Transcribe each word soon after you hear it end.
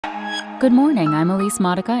Good morning, I'm Elise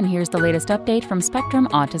Modica, and here's the latest update from Spectrum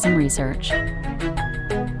Autism Research.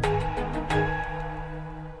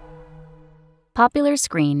 Popular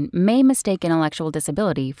screen may mistake intellectual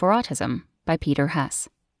disability for autism by Peter Hess.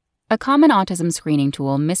 A common autism screening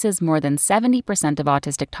tool misses more than 70% of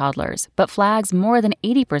autistic toddlers, but flags more than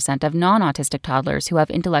 80% of non-autistic toddlers who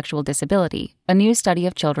have intellectual disability, a new study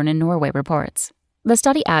of children in Norway reports. The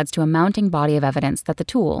study adds to a mounting body of evidence that the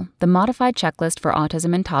tool, the Modified Checklist for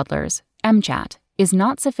Autism in Toddlers, MCHAT, is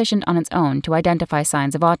not sufficient on its own to identify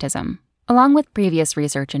signs of autism. Along with previous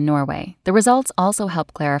research in Norway, the results also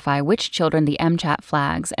help clarify which children the MCHAT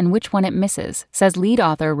flags and which one it misses, says lead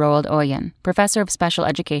author Roald Øyen, professor of special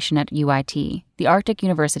education at UiT, the Arctic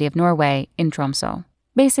University of Norway, in Tromsø.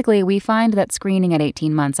 Basically, we find that screening at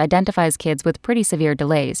 18 months identifies kids with pretty severe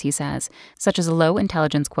delays, he says, such as a low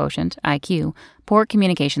intelligence quotient, IQ, poor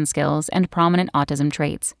communication skills, and prominent autism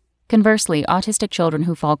traits. Conversely, autistic children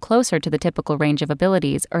who fall closer to the typical range of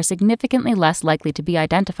abilities are significantly less likely to be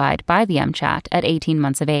identified by the MCHAT at 18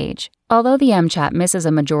 months of age. Although the MCHAT misses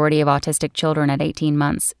a majority of autistic children at 18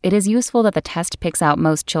 months, it is useful that the test picks out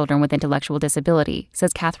most children with intellectual disability,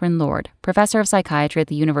 says Catherine Lord, professor of psychiatry at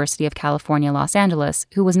the University of California, Los Angeles,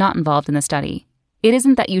 who was not involved in the study. It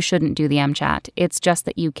isn't that you shouldn't do the MCHAT, it's just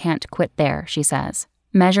that you can't quit there, she says.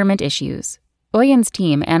 Measurement issues. Øyen's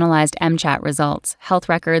team analyzed MCHAT results, health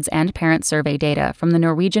records, and parent survey data from the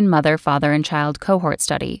Norwegian Mother, Father, and Child Cohort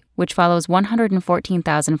Study, which follows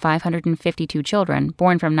 114,552 children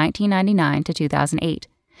born from 1999 to 2008.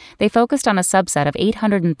 They focused on a subset of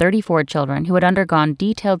 834 children who had undergone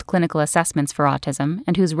detailed clinical assessments for autism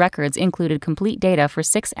and whose records included complete data for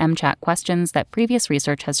 6 MCHAT questions that previous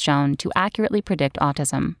research has shown to accurately predict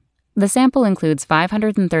autism. The sample includes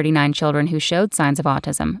 539 children who showed signs of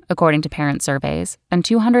autism, according to parent surveys, and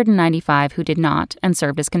 295 who did not and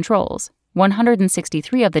served as controls.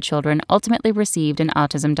 163 of the children ultimately received an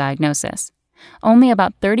autism diagnosis. Only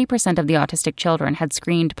about 30% of the autistic children had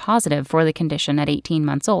screened positive for the condition at 18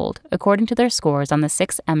 months old, according to their scores on the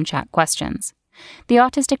 6 MCHAT questions. The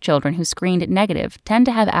autistic children who screened negative tend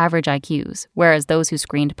to have average IQs, whereas those who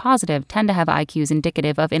screened positive tend to have IQs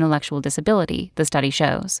indicative of intellectual disability, the study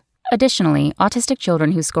shows. Additionally, autistic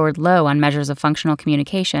children who scored low on measures of functional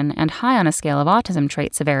communication and high on a scale of autism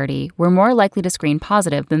trait severity were more likely to screen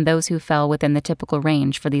positive than those who fell within the typical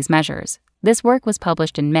range for these measures. This work was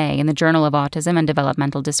published in May in the Journal of Autism and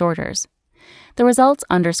Developmental Disorders. The results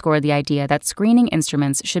underscore the idea that screening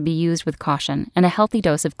instruments should be used with caution and a healthy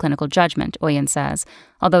dose of clinical judgment, Øyen says,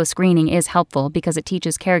 although screening is helpful because it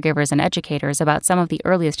teaches caregivers and educators about some of the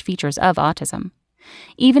earliest features of autism.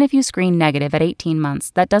 Even if you screen negative at 18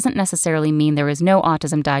 months, that doesn't necessarily mean there is no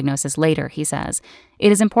autism diagnosis later, he says.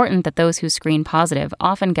 It is important that those who screen positive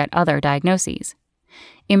often get other diagnoses.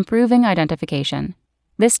 Improving identification.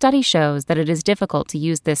 This study shows that it is difficult to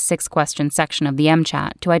use this 6-question section of the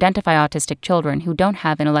MCHAT to identify autistic children who don't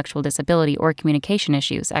have intellectual disability or communication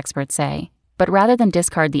issues, experts say. But rather than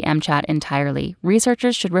discard the MCHAT entirely,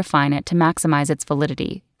 researchers should refine it to maximize its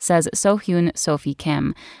validity, says So-Hyun Sophie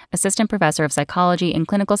Kim, assistant professor of psychology and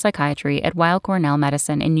clinical psychiatry at Weill Cornell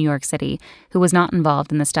Medicine in New York City, who was not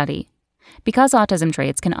involved in the study. Because autism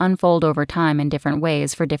traits can unfold over time in different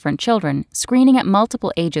ways for different children, screening at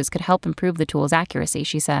multiple ages could help improve the tool's accuracy,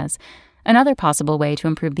 she says. Another possible way to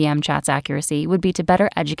improve the MCHAT's accuracy would be to better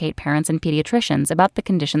educate parents and pediatricians about the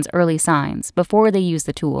condition's early signs before they use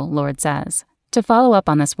the tool, Lord says. To follow up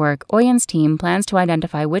on this work, Øyen's team plans to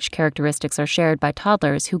identify which characteristics are shared by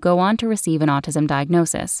toddlers who go on to receive an autism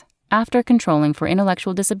diagnosis, after controlling for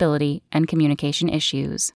intellectual disability and communication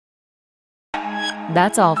issues.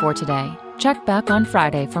 That's all for today. Check back on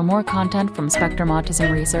Friday for more content from Spectrum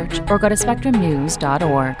Autism Research or go to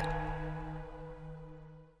spectrumnews.org.